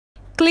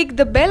Click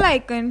the bell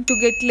icon to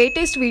get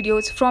latest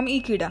videos from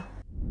Ekeeda.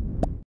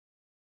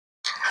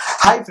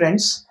 Hi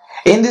friends,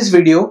 in this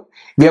video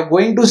we are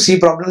going to see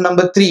problem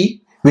number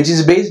 3, which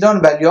is based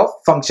on value of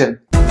function.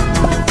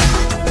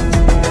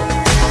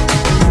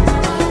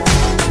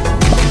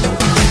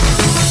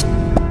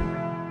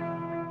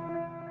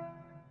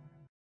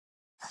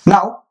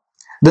 Now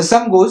the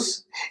sum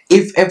goes,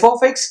 if f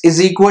of x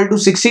is equal to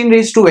 16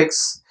 raised to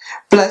x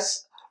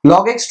plus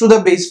log x to the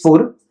base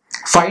 4,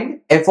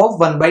 find f of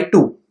 1 by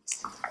 2.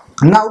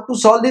 Now to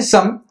solve this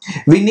sum,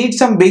 we need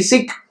some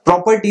basic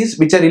properties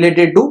which are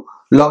related to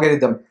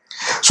logarithm.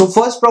 So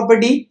first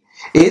property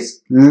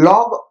is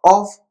log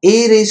of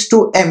a raised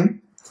to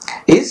m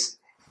is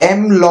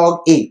m log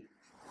a,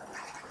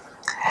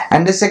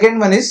 and the second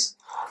one is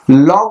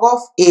log of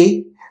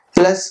a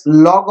plus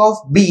log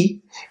of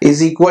b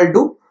is equal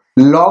to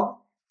log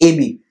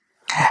ab,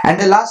 and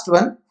the last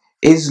one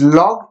is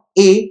log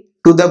a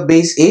to the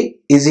base a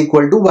is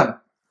equal to 1.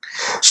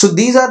 So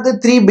these are the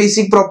three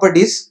basic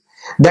properties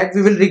that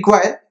we will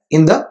require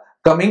in the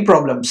coming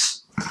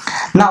problems.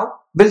 Now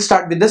we'll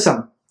start with the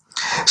sum.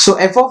 So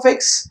f of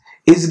x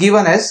is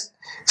given as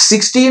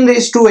 16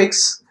 raised to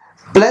x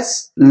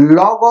plus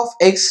log of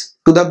x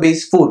to the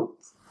base 4.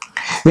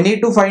 We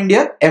need to find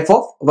here f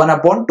of 1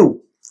 upon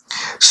 2.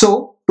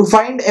 So to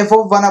find f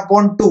of 1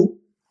 upon 2,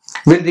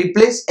 we'll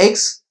replace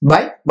x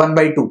by 1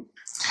 by 2.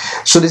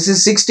 So this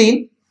is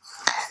 16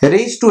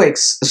 raised to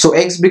x, so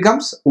x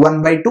becomes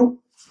 1 by 2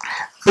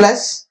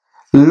 plus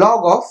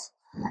log of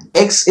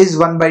x is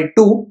 1 by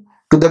 2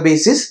 to the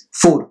base is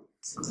 4.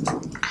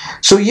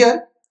 So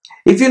here,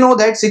 if you know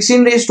that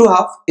 16 raised to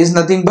half is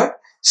nothing but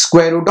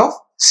square root of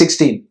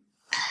 16,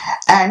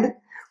 and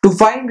to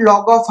find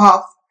log of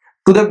half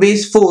to the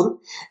base 4,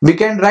 we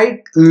can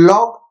write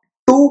log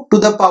 2 to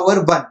the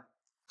power 1.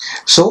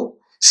 So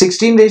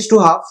 16 raised to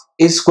half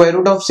is square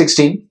root of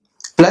 16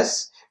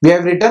 plus we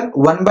have written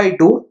 1 by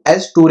 2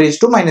 as 2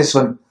 raised to minus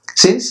 1,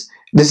 since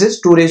this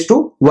is 2 raised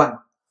to 1.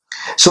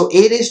 So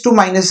a raised to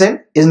minus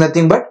m is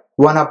nothing but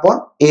 1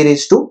 upon a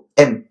raised to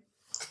m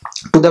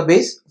to the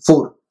base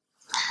 4.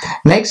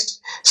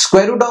 Next,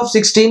 square root of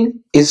 16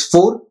 is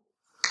 4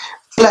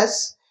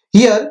 plus,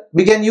 here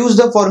we can use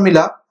the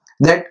formula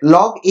that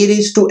log a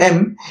raised to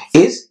m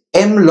is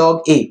m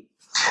log a.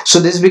 So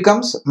this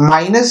becomes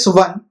minus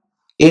 1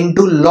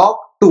 into log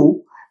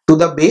 2 to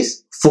the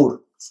base 4.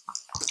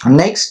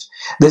 Next,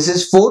 this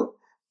is 4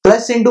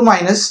 plus into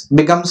minus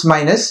becomes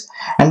minus,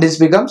 and this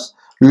becomes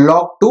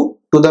log 2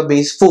 to the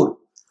base 4.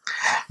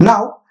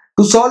 Now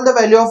to solve the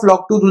value of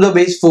log 2 to the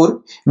base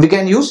 4, we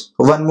can use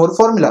one more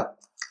formula,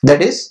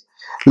 that is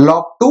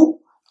log 2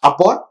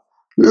 upon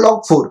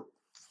log 4.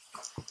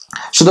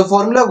 So the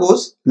formula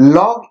goes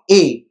log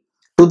a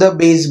to the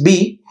base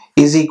b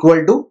is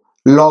equal to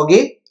log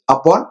a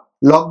upon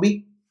log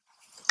b.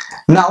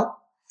 Now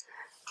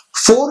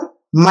 4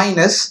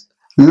 minus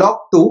log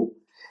 2,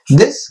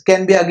 this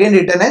can be again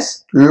written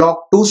as log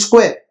 2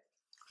 square,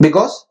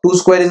 because 2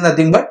 square is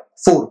nothing but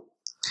 4.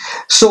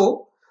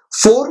 So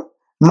 4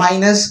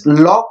 minus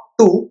log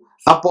 2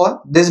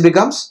 upon this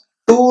becomes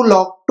 2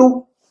 log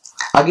 2.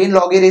 Again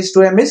log a raised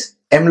to m is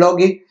m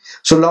log a.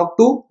 So log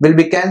 2 will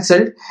be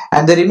cancelled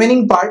and the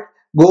remaining part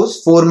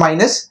goes 4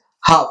 minus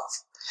half.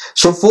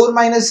 So 4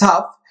 minus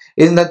half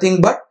is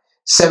nothing but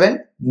 7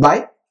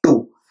 by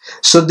 2.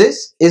 So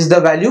this is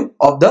the value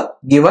of the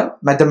given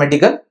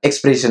mathematical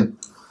expression.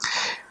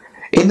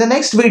 In the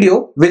next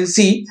video, we'll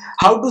see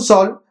how to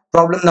solve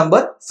problem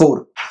number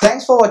 4.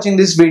 Thanks for watching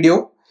this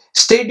video.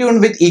 Stay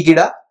tuned with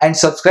Ekeeda and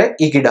subscribe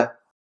Ekeeda.